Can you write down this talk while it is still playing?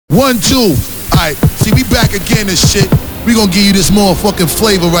1, 2. Alright, see, we back again and shit. We gonna give you this motherfucking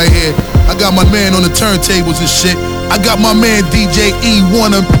flavor right here. I got my man on the turntables and shit. I got my man DJ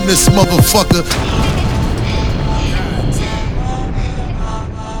E1 up in this motherfucker.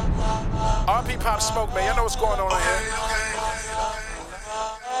 RP Pop Smoke, man. Y'all know what's going on here.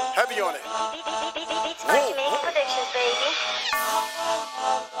 Heavy on it.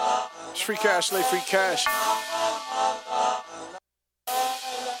 It's free cash, lay free cash.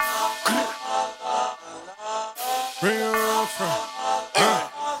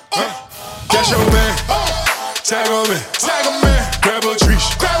 That's your man. Tag on me. Tag on me. Grab a tree.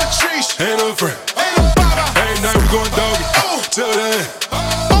 Grab a tree. Ain't no friend. Ain't no baba. Ain't nothing going doggy. Till the end.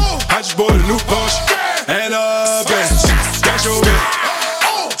 I just bought a new Porsche and a Benz. That's your man.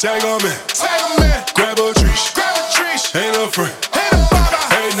 Tag on me. Tag on me. Grab a tree. Grab a tree. Ain't no friend. Ain't no baba.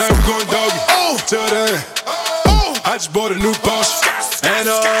 Ain't nothing going doggy. Till the end. I just bought a new Porsche and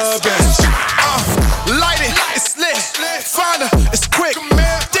a Benz. Light it, it's lit. Find her, it's quick.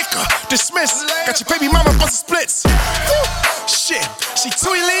 Dicker, dismiss. Got your baby mama bustin' splits. Shit, she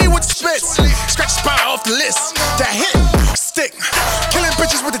too lean with the splits. Scratch the spot off the list. That hit, stick. Killing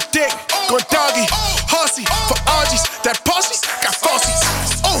bitches with a dick. Going doggy, horsey for orgies. That posse's got falsies.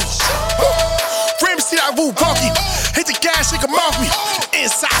 Frame see that woo wonky. Hit the gas, shake 'em off me.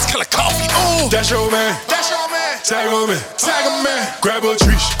 Inside's color coffee. That's your man. That's your man. Tag on me. Tag on me. Grab a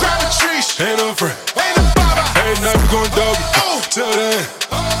tree. Grab a tree. Ain't no friend. Ain't no baba. Ain't nothing going doggy. Till the end.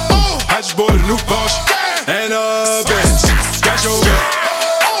 I just bought a new Porsche and a Benz. That's your man.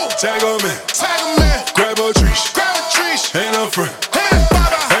 Tag on me. Tag on me. Grab a tree. Grab a tree. Ain't no friend. Ain't no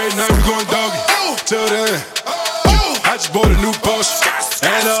baba. Ain't nothing going doggy. Till the end. I just bought a new Porsche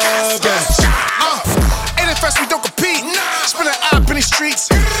and a Benz. Ain't it fast, we don't compete. Spinning up in these streets.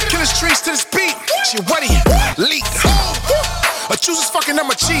 Killing streets to this beat. She wetty, leak. A juice is fucking on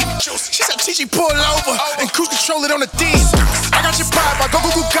my cheek. She said Chichi pull over and cruise control it on the D. I got your vibe, I go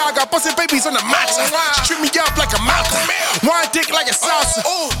gaga, bustin' babies on the matcha. She treat me up like a mountain. Wine dick like a salsa.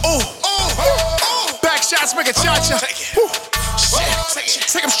 Back shots make a cha-cha. Shit,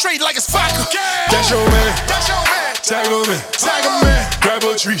 take 'em straight like it's vodka. That's your man. That's your man. Tag on me. Tag a man. Grab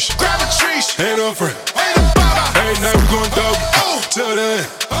a tree. Grab a tree. Ain't no friend. Ain't no baba. Ain't nothing going doggy. Till the end.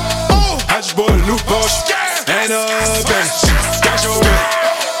 I just bought a new Porsche and a Benz. That's your man.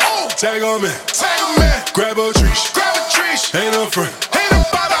 Tag on me. Tag a man. Grab a tree. Grab a tree. Ain't no friend. Ain't no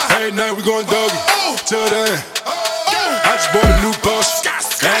baba. Ain't nothing we going doggy. Till the end. I just bought a new Porsche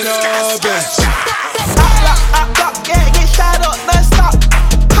and a Benz. Yeah, get shot up, let's stop.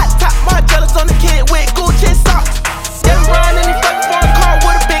 Hot top, Margielas on the kid with Gucci socks. Yeah, I'm riding in the fucking foreign car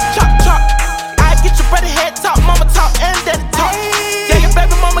with a big chop chop. I get your brother head top, mama top, and daddy top. Yeah, your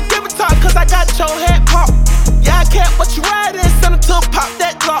baby mama give it talk, cause I got your head pop. Yeah, I care what you riding, send it to pop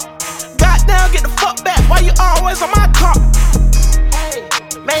that clock. Goddamn, get the fuck back, why you always on my car? Hey,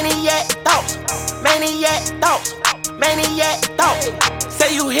 maniac thoughts, maniac thoughts, maniac thoughts.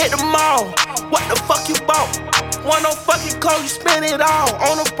 Say you hit the mall, what the fuck you bought? Want no fucking clothes, you spend it all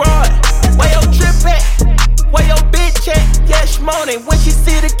on a broad. Where your drip at? Where your bitch at? Yeah, she moaning when she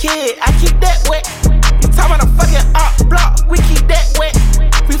see the kid. I keep that wet. You talking about a fucking op block, we keep that wet.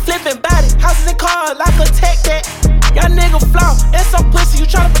 We flipping body, houses and cars, like a tech that. Y'all nigga flaw, and some pussy, you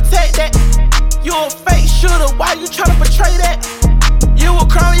tryna protect that. You a fake shooter, why you tryna portray that? You a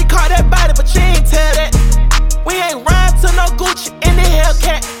crime, you caught that body, but you ain't tell that. We ain't rhyme to no Gucci in the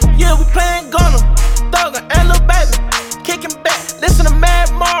Hellcat. Yeah, we playin' Gunna, Thugger, and Lil Baby. Kicking back, listen to Mad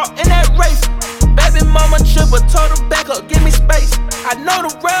Marl in that race. Baby mama triple, told her back up, give me space. I know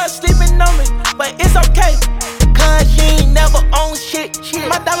the world sleeping on me, but it's okay. Cause she ain't never own shit.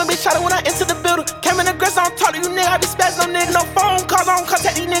 My diamond bitch shot it when I enter the building. Came in the grass, I don't talk to you nigga. I be spazzing on niggas. No phone calls, I don't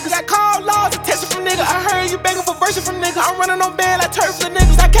contact these niggas. I call laws, attention from niggas. I heard you begging for version from niggas. I'm running on band like turf for the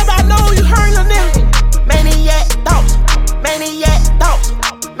niggas. I kept I know you heard your niggas. Maniac thoughts, maniac thoughts,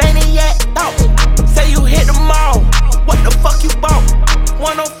 maniac thoughts. Say you hit the mall, what the fuck you bought?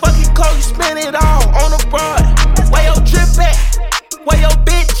 Want no fucking clothes, you spend it all on a broad. Where your drip at? Where your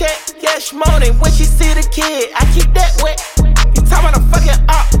bitch at? Yeah, she moaning when she see the kid. I keep that wet. You talking about a fucking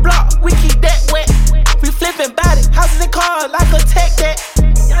op block, we keep that wet. We flipping body, houses and cars, like a tech that.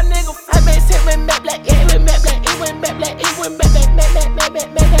 Y'all nigga, I been sitting mad black, yeah, it went mad black, it went mad black, it went mad black, mad black, mad black,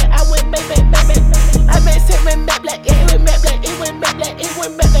 mad black, I went mad black, mad black, mad black. I been sitting mad black, yeah, it went mad black, it went mad black, it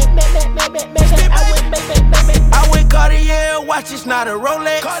went mad black, mad black, mad black, mad black, I went mad black, mad black. I went Cartier, watch it's not a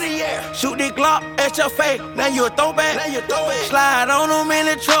Rolex. Cartier, shoot the Glock at your face, now you a throwback. Slide on them in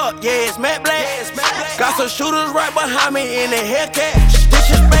the truck, yeah, it's matte black. Got some shooters right behind me in the Hellcat.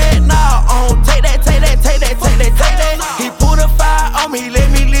 Disrespect, nah, on take that. He put a fire on me, let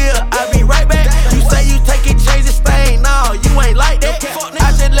me live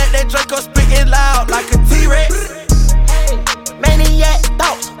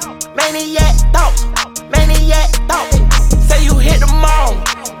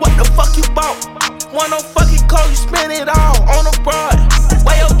the fuck you bought? Want no fucking clothes, you spend it all on a broad.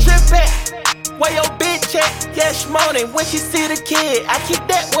 Where your drip at? Where your bitch at? Yeah, she moaning when she see the kid. I keep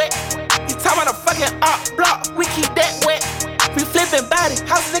that wet. You talking about a fucking op block? We keep that wet. We flipping body,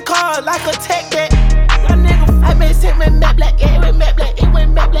 houses and cars like a tech debt. Y'all nigga, I been sitting with map black, yeah, it went map black, it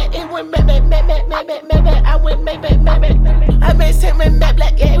went map black, it went map black, map black, map black, map black. I went map black, map black. I been sitting with map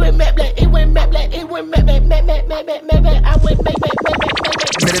black, yeah, it went map black, it went map black, it went map black, map black, map black, map black. I went map black, map black, map black.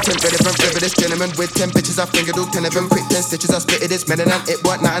 Militant, relevant, frivolous gentleman with 10 bitches. I fingered all 10 of them. Quick 10 stitches, I split it. It's melanin. It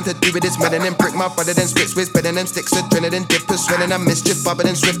want nothing to do with this melanin. Brick my brother, then split swizz. Better than sticks, adrenaline. Dippers, swelling. I'm mischief, bubble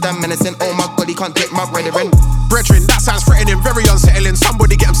and swift. I'm menacing. Oh my god, he can't take my brethren. Brethren, that sounds threatening, very unsettling.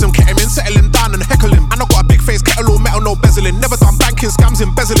 Somebody get him some ketamine, settle him down and heckle him. And I got a big face, kettle all metal, no bezeling. Never done banking, scams,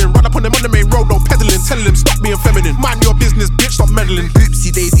 embezzling. Run up on them on the main road, no peddling. Telling him stop being feminine. Mind your business, bitch, stop meddling. Oopsie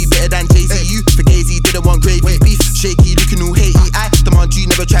daisy, better than Jay-Z. You for Gazy, didn't want gravy. Beef, shaky, looking all hatey. I demand you,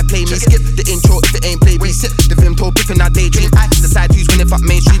 never try play me. Skip the intro if it ain't play me. Sit the film told piffin' I daydream. I decide who's winning, fuck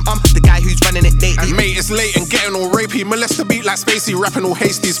mainstream. I'm the guy who's running it daily. And mate, it's late and getting all rapey. Molest the beat like Spacey, rapping all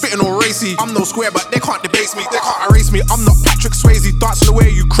hasty, spitting all racy. I'm no square, but they can't debase me, they can't erase me. I'm not Patrick Swayze, dancing away,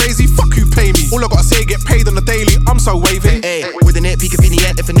 you crazy? Fuck who pay me. All I gotta say, get paid on the daily. I'm so wavy. Hey, with an it, peak of in the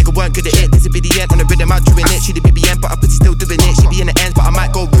end. If a nigga weren't good at it, this would be the end. On the rhythm, I'm doing it. She the BBN, but I pussy still doing it. She be in the end, but I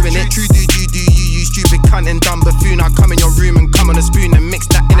might go ruin it. True, do you stupid cunt and dumb buffoon. I come in your room and come on a spoon and mix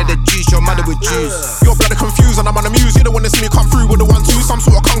that into the juice. Your mother would juice. You're bloody confused and I'm on the muse. You don't wanna see me come through with the 1-2, some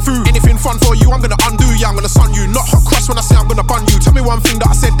sort of kung fu. Anything fun for you, I'm gonna undo. Yeah, I'm gonna sun you. Not hot cross when I say I'm gonna bun you. Tell me one thing that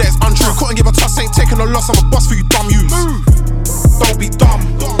I said that is untrue. Couldn't give a toss, ain't taking a loss. I'm a boss for you dumb yous. Move. Don't be dumb,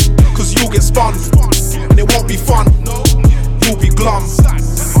 cause you'll get spun. And it won't be fun. You'll be glum.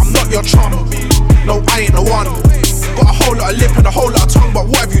 I'm not your chum. No, I ain't the one. Got a whole lot of lip and a whole lot of tongue, but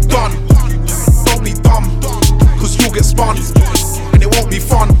what have you done? Don't be dumb, cause you'll get spun. And it won't be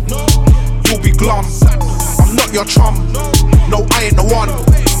fun. You'll be glum. I'm not your chum. No, I ain't the one.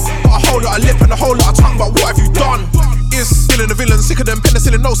 Got a whole lot of lip and a whole lot of tongue, but what have you done? Is still in the villain, sicker than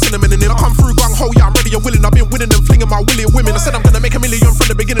penicillin, no cinnamon in it. I come through gung ho, yeah, I'm ready and willing. I've been winning and flinging my willy at women. I said I'm gonna make $1 million from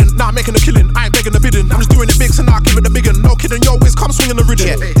the beginning. Now I'm making a killing, I ain't begging the bidding. I'm just doing it big, so now I give it the biggin'. No kidding, yo, whiz, come swinging the rhythm.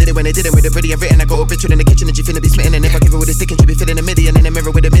 Yeah, did it when they did it with a pretty and written. I got a picture in the kitchen and she finna be smitten. And if I give her with a stick and she be filling a million. In the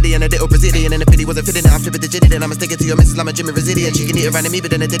mirror with a million, a little Brazilian. And the pity wasn't fitting it, I'm flipping the jitty. Then I'ma stick it to your missus, I'm a Jimmy Brazilian. She can eat around me,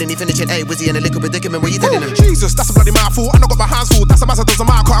 but then I didn't even finish it. Hey, was he in a liquid predicament? What you telling him? Jesus, that's a bloody mouthful. I know got my hands full, that's a massive dozen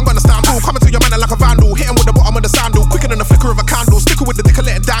mile. I'm gonna stand tall, coming to your man like a vandal. Hit him with the bottom of the sandal, quicker than the flicker of a candle. Sticker with the dick and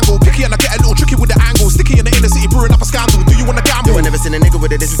let it dangle. Picky and I get a little tricky with the angle. Sticky in the inner city, brewing up a scandal. Do you wanna gamble? I never seen a nigga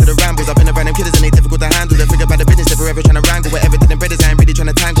with it, listen to the rambles. I've been around them killers and they difficult to handle. They figure about the business, they're forever trying to wrangle. Whatever did them brothers, I ain't really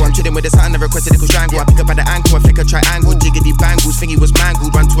trying to tangle. I'm chilling with the son, never requested a strangle. I pick up by the ankle, I flick a triangle. Jiggity bangles, thingy was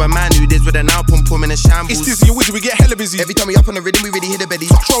mangled. Run to a man who this with an out, pum in a shambles. It's Dizzee and Wizzy, we get hella busy. Every time we up on the rhythm, we really hit a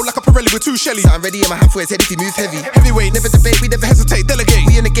belly. Fuck roll like a Pirelli with 2 Shelly. I'm ready in my hand for his head if he moves heavy. Heavyweight, Never debate, we never hesitate. delegate.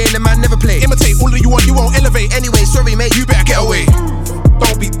 We in the game, the man never play. Imitate all of you want, you won't elevate. Anyway, sorry mate, You better get away.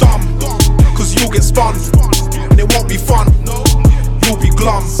 Don't be dumb, cause you'll get spun. And it won't be fun. You'll be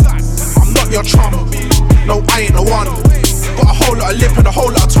glum. I'm not your chum. No, I ain't the one. Got a whole lot of lip and a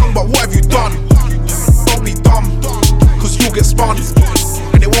whole lot of tongue, but what have you done? Don't be dumb, cause you'll get spun.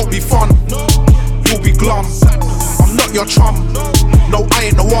 And it won't be fun. You'll be glum. I'm not your chum. No,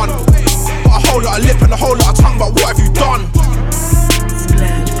 I ain't the one. Got a whole lot of lip and a whole lot of tongue, but what have you done?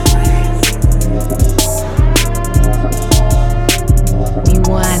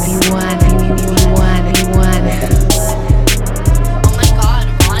 Oh my god,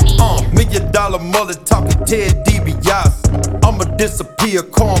 Ronnie. $1 million mullet talking Ted DiBiase. I'ma disappear,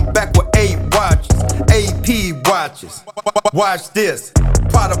 come back with 8 watches, AP watches. Watch this,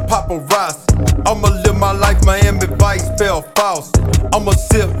 Prada paparazzi. I'ma live my life, Miami Vice fell false. I'ma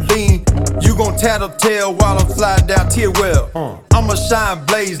sip lean, you gon' tattletale while I'm sliding down Tearwell. I'ma shine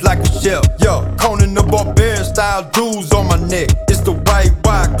blaze like a chef. Yo, Conan the Barbarian style jewels on my neck. It's the white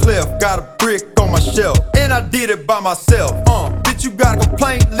wide cliff, got a brick on my shelf. And I did it by myself. Bitch, you got a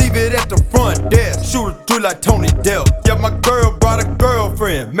complaint, leave it at the front desk. Shoot it through like Tony Delp. Yeah, my girl brought a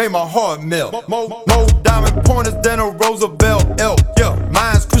girlfriend, made my heart melt. More diamond pointers than a Roosevelt elk. Yeah,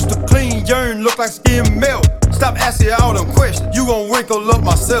 mine's crystal clean, urine look like skin melt. Stop asking all them questions, you gon' wrinkle up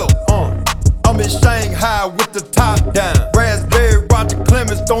myself. I'm in Shanghai with the top down. Raspberry Roger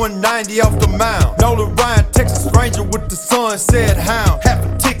Clemens throwing 90 off the mound. Nolan Ryan, Texas Ranger with the sunset hound. Half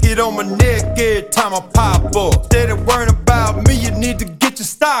a ticket on my neck every time I pop up. Steady worrying about me, you need to get your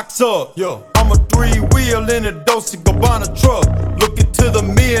stocks up. Yo, I'm a 3-wheel in a Dolce Gabbana truck. Looking to the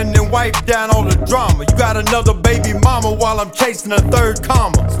men and wipe down all the drama. You got another baby mama while I'm chasing a 3rd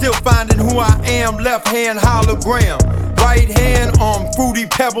comma. Still finding who I am, left hand hologram. Right hand on fruity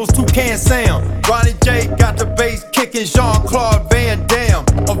Pebbles, Toucan Sam. Ronnie J got the bass kicking, Jean-Claude Van Damme.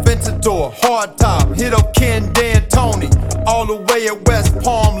 Aventador, hard top, hit up Ken Dan Tony. All the way at West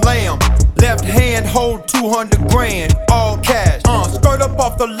Palm Lamb. Left hand hold 200 grand, all cash. Skirt up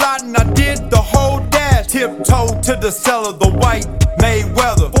off the lot and I did the whole dash. Tiptoe to the cellar, the white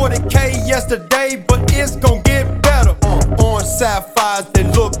Mayweather. 40K yesterday, but it's gon' get better. Orange sapphires, they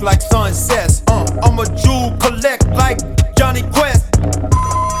look like sunsets. I'm a jewel collect like Johnny Quest.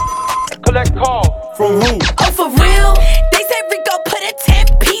 Collect call from who? Oh, for real? They said Rico put a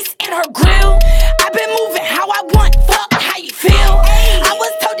 10-piece in her grill. I've been moving how I want, fuck how you feel. I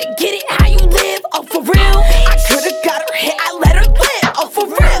was told to get it how you live. Oh, for real? I could've got her hit, I let her live. Oh, for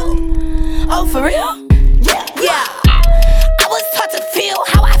real? Oh, for real? Yeah. I was taught to feel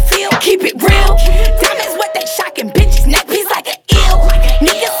how I feel. Keep it real. Diamonds what they shocking bitches, neck piece like an eel.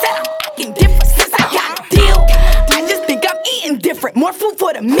 Niggas said I'm acting different since I got a deal. I just think I'm eating different, more food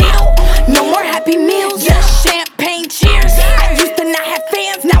for the meal. No more happy meals, just champagne cheers. I used to not have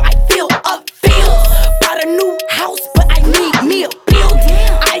fans, now I feel upfield. Bought a new house, but I need me a building.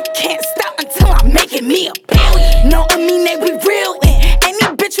 I can't stop until I'm making me a billion. No, I mean they be real. Any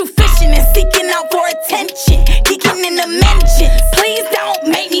bitch who fishing and seeking out for attention, geeking in the mention. Please don't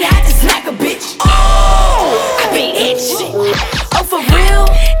make me have to smack a bitch. Oh, I be itching. Oh, for real?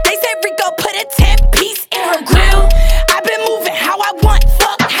 They said Rico put a 10-piece in her grill. I've been moving how I want,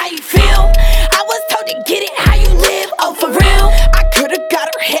 fuck how you feel. I was told to get it how you live. Oh, for real? I could've got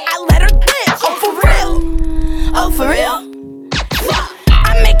her hit, I let her live. Oh, for real? Oh, for real?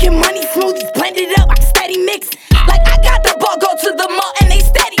 I'm making money, smoothies blended up, I'm steady mixing. Like I got the ball, go to the mall and they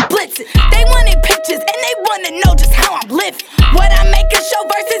steady blitzing. They wanted pictures and they wanna know just how I'm living. What I make a show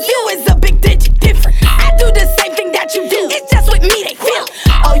versus you is a big digit different. I do the same thing that you do, it's just with me they feel.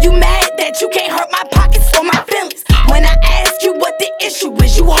 Oh, you mad that you can't hurt my pockets or my feelings? When I ask you what the issue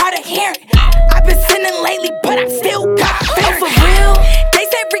is, you hard of hearing. I've been sinning lately, but I still got fear. Oh, for real? They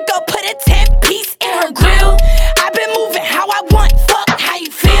said Rico put a 10-piece in her grill. I've been moving how I want, fuck how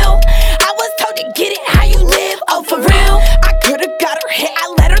you feel. I was told to get it how you live. Oh, for real? I could've got her hit, I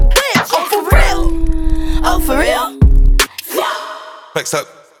let her live. Oh, for real? Oh, for real? Flex up,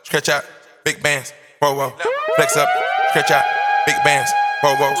 stretch out, big bands, whoa, whoa. Flex up, stretch out, big bands,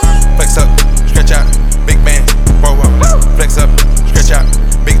 whoa, whoa. Flex up, stretch out, big bands, whoa, whoa. Flex up, stretch out,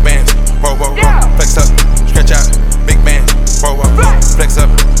 big bands, whoa, whoa, whoa. Flex up, stretch out, big bands, whoa, whoa. Flex up,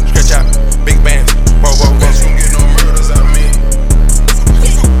 stretch out, big bands, whoa, whoa, whoa. Bitch, don't get no murders out me.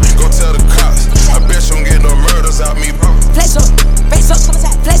 Go tell the cops, I bet you don't get no murders out me, bro. Flex up, flex up,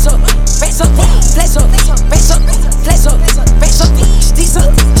 flex up, flex up, flex up, flex up, flex up, flex up, steez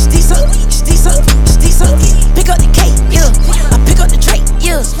up, steez up, steez up, steez up. Pick up the cake, yeah. I pick up the tray,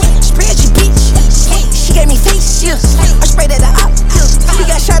 yeah. Spread your bitch, she gave me face, yeah. I sprayed at the op, yeah. She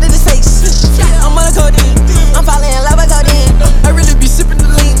got shot in the face. I'm on a codeine, I'm falling in love with codeine. I really be sipping the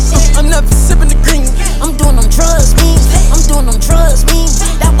lean, I'm never sipping the green. I'm doing them drugs, me. I'm doing them drugs, me.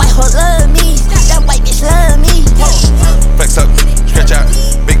 That white hoe love me, that white bitch love me. Flex up, stretch out,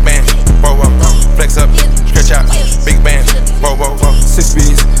 big bands, whoa, whoa. Flex up, stretch out, big bands, whoa, whoa, whoa. 6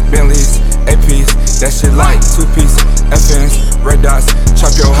 B's, Bentleys, APs, that shit like 2-piece, FNs, red dots,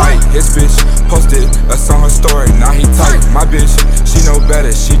 chop your height. His bitch posted a song, her story, now he tight. My bitch, she know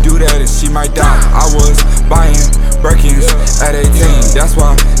better, she do that and she might die. I was buying Birkins at 18, that's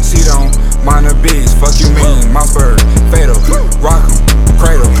why she don't mind the bees. Fuck you mean, my bird, fatal, rock 'em,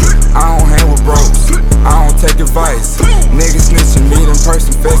 cradle. I don't hang with bros, I don't take advice. Niggas snitching, meet in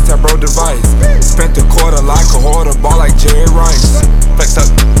person, FaceTime bro device. Spent a quarter like a hoarder, ball like Jerry Rice. Flex up,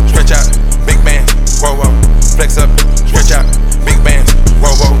 stretch out, big bands, whoa, whoa. Flex up, stretch out, big bands,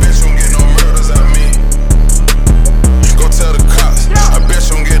 whoa, whoa. Bitch, don't get no murders out me. Go tell the cops, I bet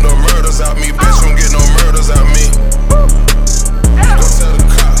you don't get no murders out me. Bitch, don't get no murders out me. Go tell the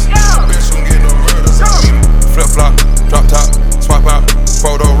cops, I bet you don't get no murders out me. Flip flop, drop top, swap out,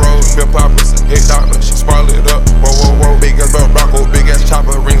 photo rolls, flip poppers, hit doctor, she sparkle it up. Whoa, whoa, whoa, big ass belt Rocco, big ass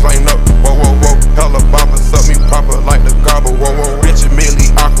chopper, rings lighting up. Whoa, whoa, whoa, hella bopper, suck me proper like the gobble. Whoa, whoa, bitch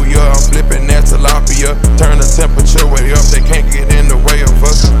immediately aqua, I'm flipping that tilapia. Turn the temperature way up, they can't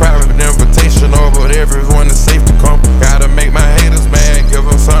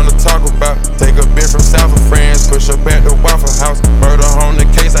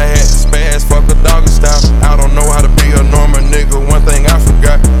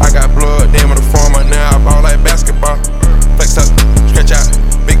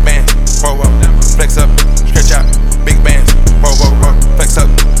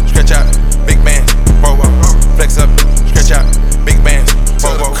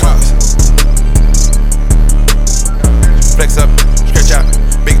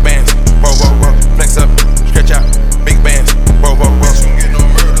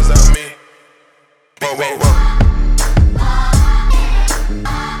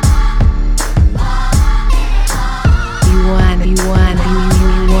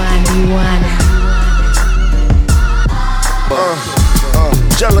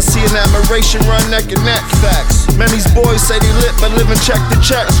jealousy and admiration run neck and neck. Facts. Man, these boys say they lit, but living check to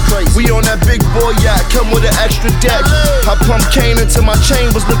check. We on that big boy yacht, come with an extra deck. I pump cane until my chain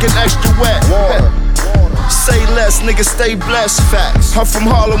was looking extra wet. Say less, nigga, stay blessed. Facts. I'm from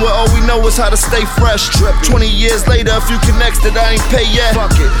Harlem where all we know is how to stay fresh. 20 years later, a few connects that I ain't pay yet.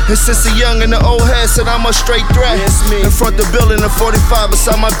 Fuck it. And since the young and the old head said I'm a straight threat. In front the building, a 45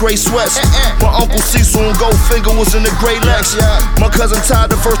 beside my gray sweats. My uncle Cecil and Goldfinger was in the gray Lex. My cousin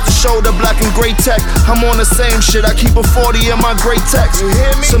Todd the first to show the black and gray tech. I'm on the same shit, I keep a 40 in my gray text.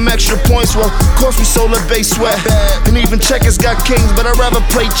 Some extra points, well, of course we sold a base sweat. And even checkers got kings, but I'd rather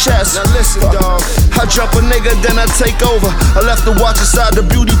play chess. Now listen, dog, I jump a nigga, then I take over. I left the watch inside the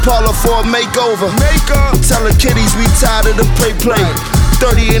beauty parlor for a makeover. Tell the kiddies we tired of the play.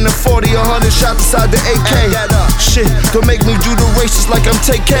 30 in the 40, 100 shots inside the AK. Shit, don't make me do the races like I'm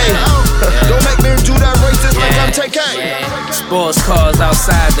TK. Don't make me do that races like I'm TK. Sports cars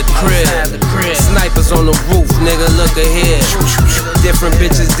outside the crib. Snipers on the roof, nigga, look ahead. Different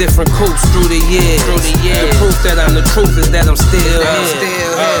bitches, different coops through the years. The proof that I'm the truth is that I'm still here.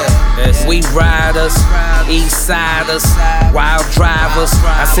 We riders, east siders, wild drivers.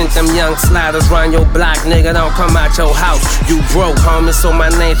 I sent them young sliders round your block, nigga, don't come out your house. You broke, homie, so my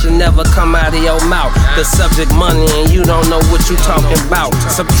name should never come out of your mouth. The subject money and you don't know what you talking about.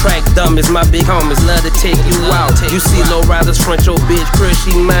 Subtract dummies, my big homies love to take you out. You see low riders front your bitch, Chris,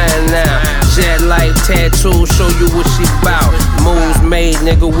 she mine now. Jet life tattoo, show you what she bout. Moves made,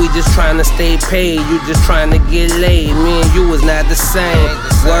 nigga, we just tryna stay paid. You just tryna get laid, me and you is not the same.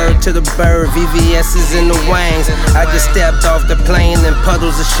 Word to the bird, VVS is in the wings. I just stepped off the plane and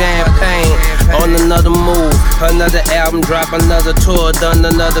puddles of champagne. On another move, another album drop, another tour done,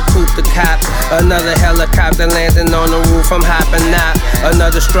 another coupe to cop. Another helicopter landing on the roof, I'm hopping out.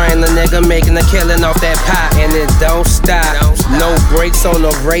 Another strain, a nigga making a killing off that pot. And it don't stop, no brakes on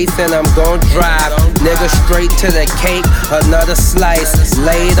the race and I'm gon' drive. Nigga straight to the cake, another slice.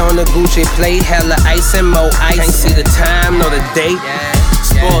 Laid on the Gucci plate, hella ice and more ice. Can't see the time, nor the date.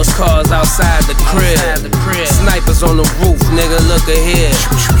 Sports cars outside the crib. Snipers on the roof, nigga, look ahead.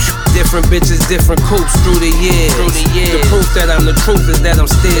 Different bitches, different coops through the years. The proof that I'm the truth is that I'm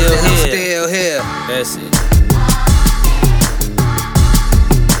still here. That's it.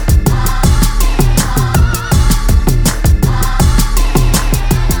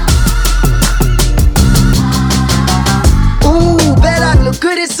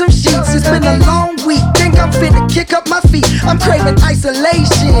 Good as some sheets, it's been a long week. Think I'm finna kick up my feet. I'm craving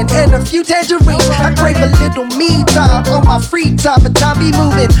isolation and a few tangerines. I crave a little me time on my free time, but time be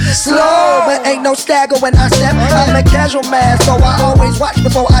moving slow, but ain't no stagger when I step. I'm a casual man, so I always watch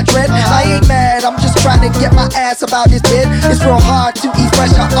before I tread. I ain't mad, I'm just trying to get my ass about this bed. It's real hard to eat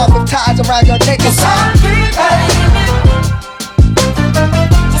fresh off of ties around your neck. It's hungry, baby.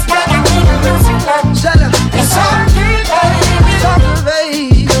 Shut up. It's hungry, baby.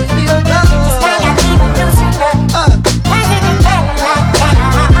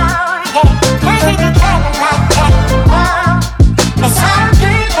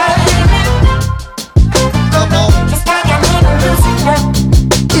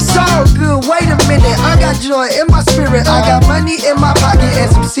 Joy in my spirit, I got money in my pocket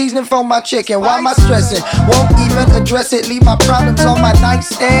and some seasoning for my chicken. Why am I stressing? Won't even address it. Leave my problems on my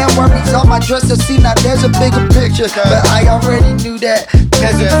nightstand, worries on my dresser. See, now there's a bigger picture, but I already knew that.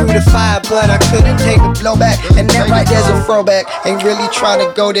 Cause it through the fire, but I couldn't take the blowback. And then right there's a throwback. Ain't really trying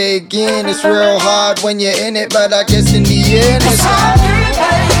to go there again. It's real hard when you're in it, but I guess in the end it's all good,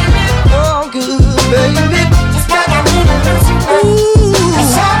 baby. All good, baby. Ooh,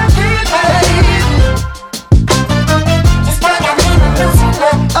 it's all good, baby.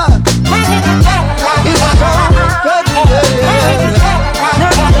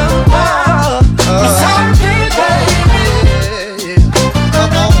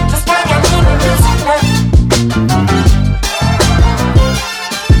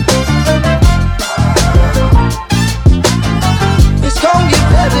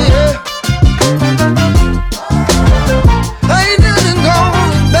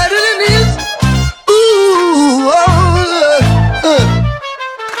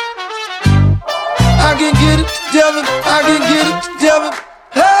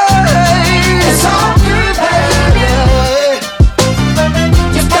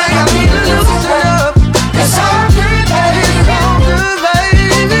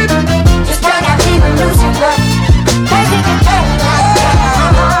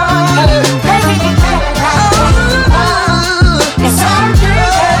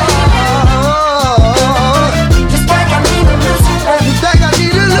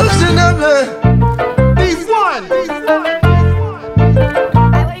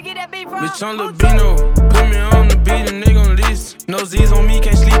 I'm Labino. Put me on the beat and they gon' listen. No Z's on me,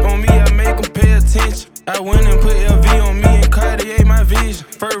 can't sleep on me, I make them pay attention. I went and put LV on me and Cartier my vision.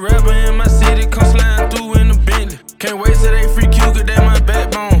 First rapper in my city, come sliding through in the Bentley. Can't wait till they free Q, cause they my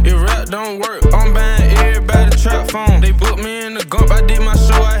backbone. If rap don't work, I'm buying everybody trap phone. They booked me in the gump, I did my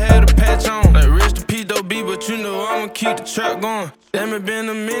show, I had a patch on. Like rest in peace, though, B, but you know I'ma keep the trap going. Damn, it been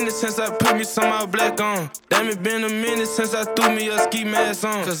a minute since I put me some out black on. Damn, it been a minute since I threw me a ski mask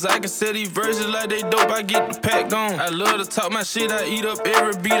on. Cause I can say these verses like they dope, I get the pack on. I love to talk my shit, I eat up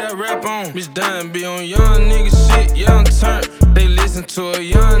every beat I rap on. Bitch dying, be on young nigga shit, young turn. They listen to a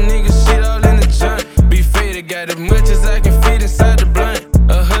young nigga shit all in the junk. Be faded, got as much as I can fit inside the blunt.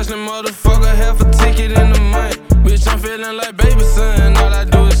 A hustling motherfucker, half a ticket in a month. Bitch, I'm feeling like baby son, all I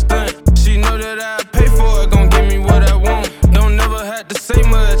do is stunt. She know that I pay for it, gon' give me what I want. Don't never have to say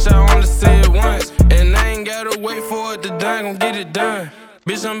much, I only say it once. And I ain't gotta wait for it to die, gon' get it done.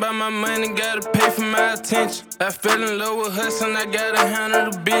 Bitch, I'm about my money, gotta pay for my attention. I fell in love with hustling, I gotta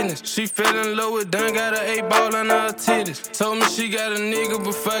handle the business. She fell in love with done, got a 8-ball under her titties. Told me she got a nigga,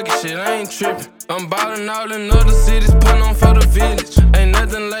 but fuck it, shit, I ain't trippin'. I'm ballin' all in other cities, put on for the village. Ain't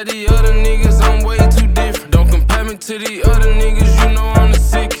nothing like the other niggas, I'm way too different. Don't compare me to the other niggas, you know I'm the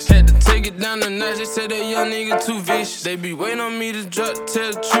sickest. Had to take it down the notch, they said that young nigga too vicious. They be waiting on me to drop,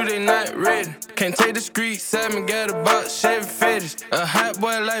 tell the truth, they not ready. Can't take the street, Samm got a box, Chevy fetish. A hot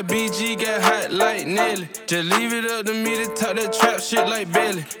boy like BG, got hot like Nelly. Just leave it up to me to talk that trap shit like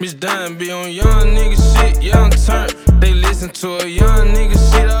Belly. Bitch dying, be on young nigga shit, young turn. They listen to a young nigga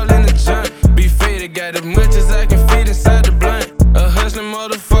shit all in the junk. Be faded, got as much as I can fit inside the blunt. A hustling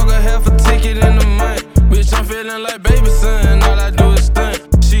motherfucker, half a ticket in a month. Bitch, I'm feeling like baby son, all I do is stunt.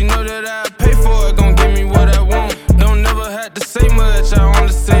 She know that I pay for it, gon' give me what I want. Don't never have to say much, I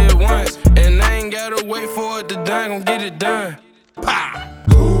only say it once. And I ain't gotta wait for it to die, gon' get it done. Pow!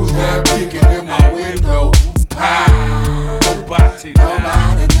 Who's that peeking in my window? Pow! Nobody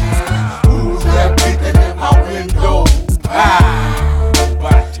now. Who's that peeking in my window? Pow!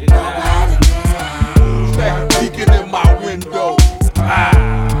 Nobody now. Who's that peeking in my window? Pow!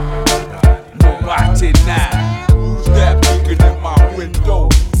 Nobody now. Who's that peeking in my window?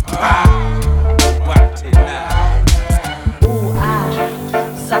 Pow! Nobody now. Ooh,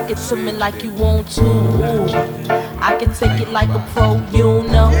 I sock it to me like you want to. Ooh. I can take it like a pro, you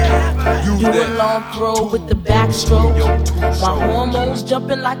know. Do a long throw with the backstroke. My hormones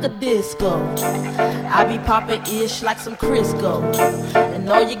jumping like a disco. I be popping ish like some Crisco. And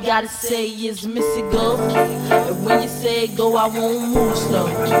all you gotta say is Missy go. And when you say go, I won't move slow.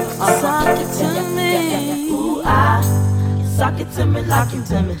 Sock it to me. Ooh, I sock it to me like you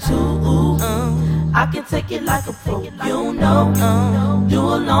tell me to. Ooh, I can take it like a pro, you know. Do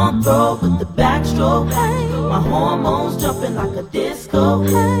a long throw with the backstroke. My hormones jumping like a disco.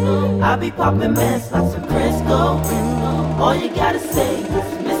 I be popping mess like some Crisco. All you gotta say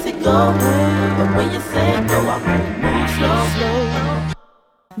is Missy go. And when you say go, I wanna move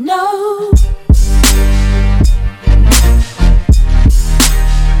slow. No.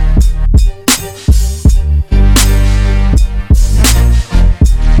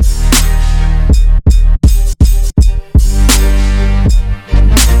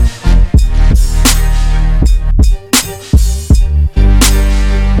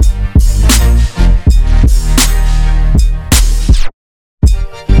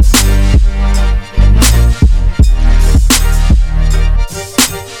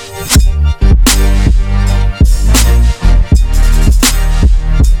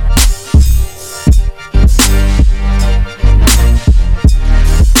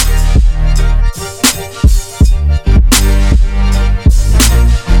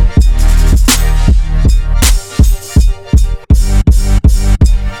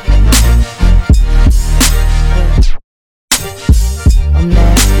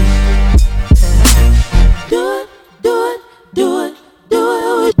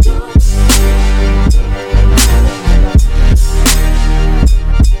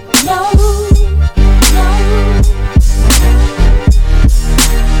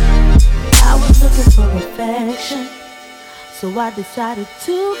 So I decided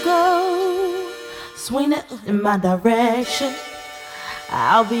to go, swing it in my direction.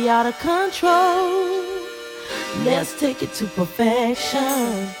 I'll be out of control. Let's take it to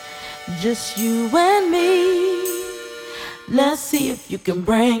perfection. Just you and me. Let's see if you can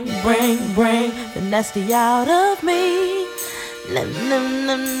bring the nasty out of me.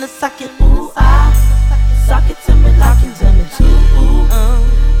 Suck it, ooh, suck it to me like you tell me to.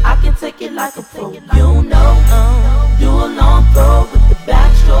 I can take it like a pro, you know. Do a long throw with the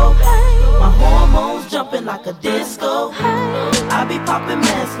backstroke. My hormones jumping like a disco. I be popping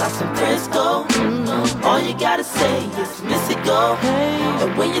mess like some Crisco.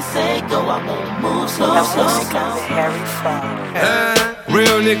 go, I won't move slow. La música de Harry Fraud.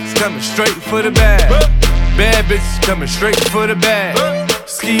 Real niggas coming straight for the bag. Bad bitches coming straight for the bag.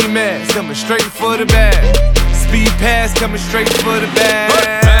 Ski mask coming straight for the bag. Speed pass coming straight for the bag.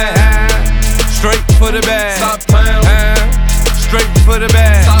 Straight for the bag. Stop playing. Straight for the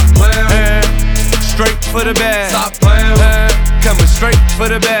bag. Stop playing. Straight for the bag. Stop playing. Coming straight for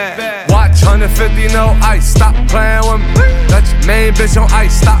the bag. Watch 150, no ice. Stop playing with me. Got your main bitch on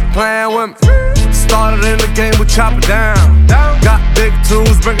ice. Stop playing with me. Started in the game with chopper down. Got big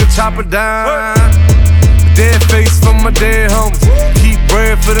tools, bring a chopper down. Dead face from my dead homies. Keep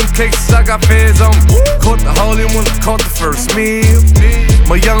bread for them cases, I got feds on me. Caught the holy one, caught the first meal.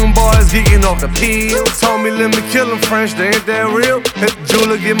 My young boys geeking off the peel. Told me let me kill them French, they ain't that real. Hit the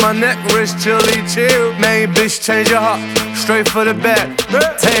jeweler, get my neck rich, chilly chill. Main bitch, change your heart, straight for the back.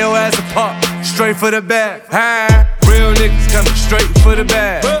 Tail ass apart, straight for the back. Real niggas coming straight for the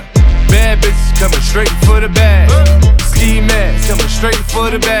bag. Bad bitches coming straight for the bag. Ski mask coming straight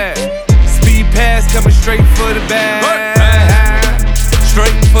for the bag. Speed pass coming straight for the bag.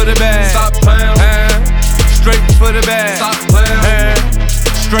 Straight for the bag. Stop playing. Straight for the bag. Stop playing.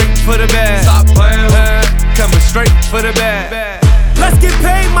 Straight for the bag. Stop playing. Coming straight for the bag. Let's get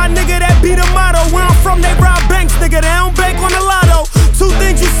paid, my nigga, that be the motto. Where I'm from, they rob banks, nigga, they don't bank on the lotto. Two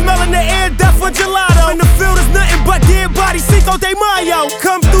things you smell in the air, death or gelato. In the field is nothing but dead bodies, Cinco de Mayo.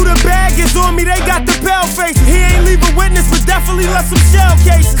 Come through the bag, it's on me, they got the pale face. He ain't leave a witness, but definitely left some shell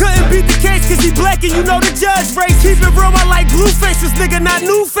case. Couldn't beat the case, cause he black and you know the judge race. Keep it real, I like blue faces, nigga, not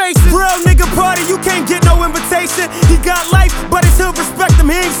new faces. Real nigga party, you can't get no invitation. He got life, but his hood respect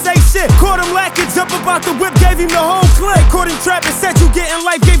him, he ain't say shit. Caught him lacking, jump about the whip, gave him the whole clip. Caught him trapping, said you getting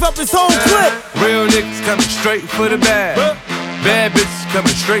life, gave up his whole clip. Real niggas coming straight for the bag. Bad bitches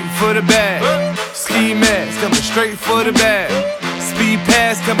coming straight for the bag. Ski mask coming straight for the bag. Speed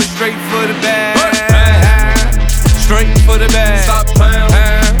pass coming straight for the bag. Straight for the bag. Stop playing.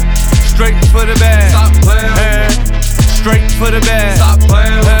 Straight for the bag. Stop playing. Straight for the bag. Stop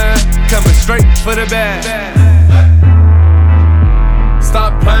playing. Coming straight for the bag.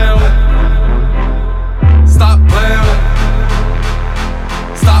 Stop playing. Stop playing.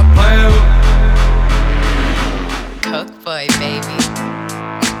 Stop playing. Cook boy, baby.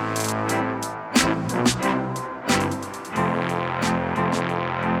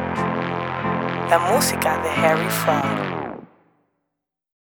 La música de Harry Fraud.